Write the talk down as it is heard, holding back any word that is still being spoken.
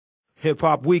Hip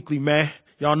Hop Weekly, man.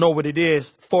 Y'all know what it is.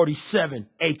 47,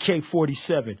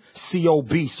 AK-47,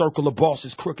 COB, Circle of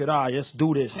Bosses, Crooked Eye. Let's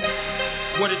do this.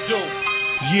 What it do?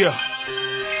 Yeah.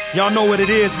 Y'all know what it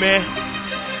is, man.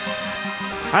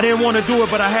 I didn't want to do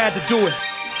it, but I had to do it.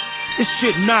 This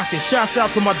shit knocking. Shouts out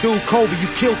to my dude Kobe. You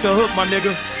killed the hook, my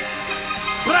nigga.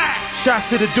 Black. Shouts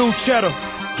to the dude Cheddar.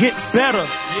 Get better.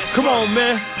 Yes, come on,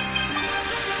 man.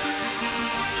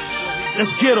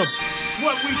 Let's get him. It's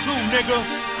what we do,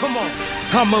 nigga. Come on.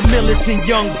 I'm a militant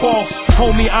young boss,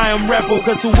 homie, I am rebel.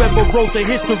 Cause whoever wrote the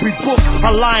history books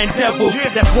are lying devils.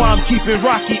 That's why I'm keeping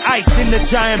Rocky Ice in the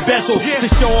giant bezel, to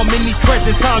show them in these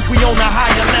present times we on a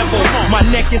higher level. My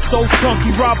neck is so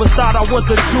chunky, robbers thought I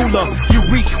was a jeweler. You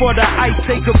reach for the ice,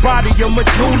 say goodbye to your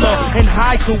medulla, and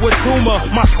hide to a tumor.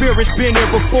 My spirit's been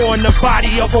here before in the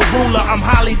body of a ruler. I'm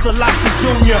Haile Selassie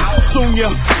Jr. Soon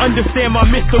you understand my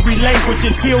mystery language.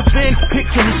 Until then,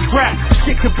 picture me strapped.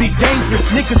 Shit could be dangerous,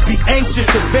 niggas be anxious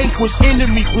to vanquish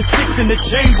enemies with 6 in the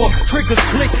chamber. Triggers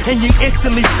click and you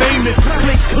instantly famous.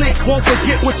 Click, click, won't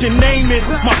forget what your name is.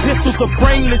 My pistols are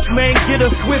brainless, man. Get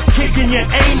a swift kick in your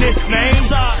anus, man.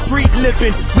 Street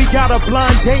living, we got a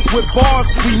blind date with bars.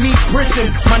 We need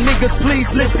prison. My niggas, please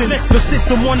listen. The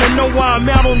system wanna know why I'm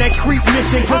out on that creep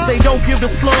mission. Cause they don't give the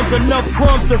slums enough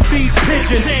crumbs to feed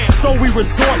pigeons. So we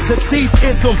resort to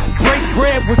thiefism. Break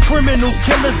bread with criminals,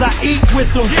 killers, I eat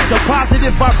with them. The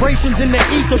positive vibrations in the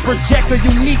ether project a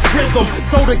unique rhythm.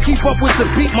 So to keep up with the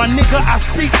beat, my nigga, I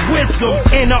seek wisdom.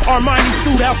 In an Armani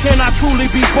suit, how can I truly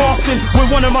be bossing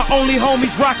when one of my only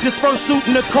homies rocked his first suit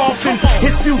in the coffin?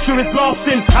 His future is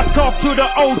lost in. I talk to the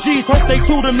OGs, hope they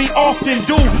tutor me often.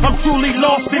 Dude, I'm truly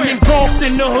lost and engulfed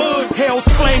in the hood. Hell's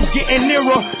flames getting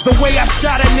nearer. The way I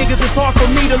shot at niggas, it's hard for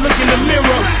me to look in the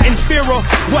mirror and fear of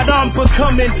what I'm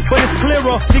becoming, but it's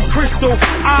clearer than crystal.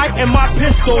 I and my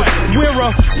pistol, we're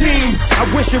a team. I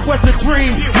wish it was a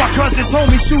dream. My cousin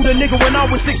told me shoot a nigga when I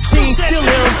was 16, still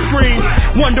hear him scream.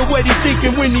 Wonder what he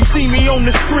thinking when he see me on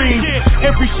the screen.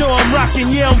 Every show I'm rocking,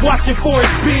 yeah, I'm watching for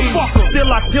his beam. Still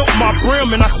I tilt my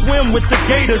brim and I swim with the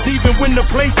gators, even when the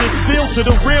place is filled to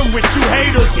the rim with you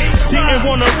haters. Didn't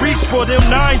wanna reach for them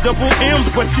 9 double M's,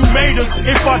 but you made us.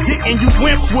 If I didn't, you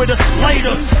wimps would've slayed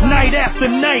us. Night after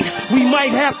night, we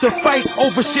might have to fight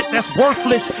over shit that's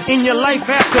worthless in your life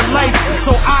after life.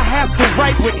 So I have to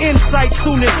write with insight.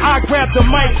 Soon as I grab the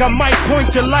mic, I might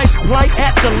point your life's plight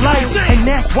at the light. And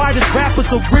that's why this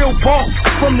rapper's a real boss.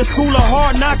 From the school of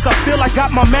hard knocks, I feel I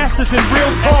got my masters in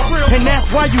real talk. And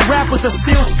that's why you rappers are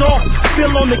still soft.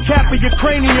 Feel on the cap of your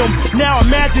cranium. Now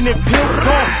imagine it built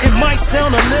off. It might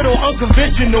sound a little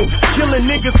unconventional, killing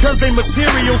niggas cause they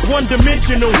materials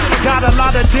one-dimensional. Got a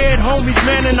lot of dead homies,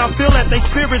 man, and I feel that they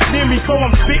spirits near me. So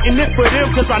I'm spitting it for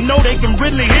them cause I know they can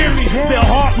really hear me. They'll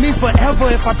haunt me forever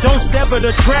if I don't sever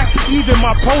the track. Even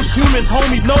my posthumous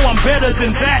homies know I'm better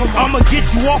than that. I'ma get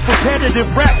you off repetitive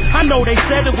rap. I know they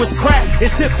said it was crack.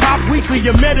 It's Hip Hop Weekly,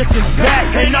 your medicine's back.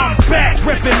 And I'm back,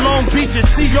 reppin' Long Beach and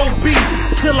COB,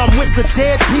 till I'm with the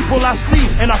dead people I see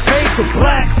and I fade to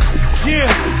black. Yeah,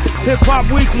 Hip Hop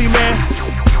Weekly, man.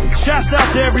 Shouts out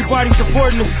to everybody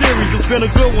supporting the series. It's been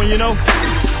a good one, you know.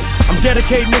 I'm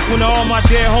dedicating this one to all my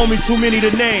dead homies, too many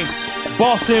to name.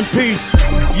 Boss in peace.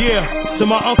 Yeah, to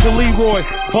my Uncle Leroy,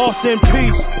 boss in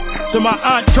peace. To my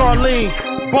Aunt Charlene,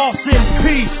 boss in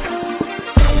peace.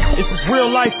 This is real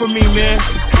life for me, man.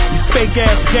 You fake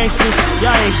ass gangsters,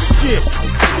 y'all ain't shit.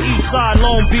 It's Eastside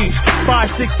Long Beach,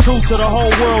 562 to the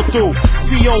whole world through.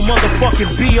 CO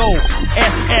motherfucking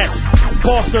BOSS,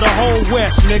 boss of the whole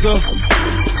West, nigga.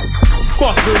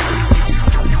 Fuckers.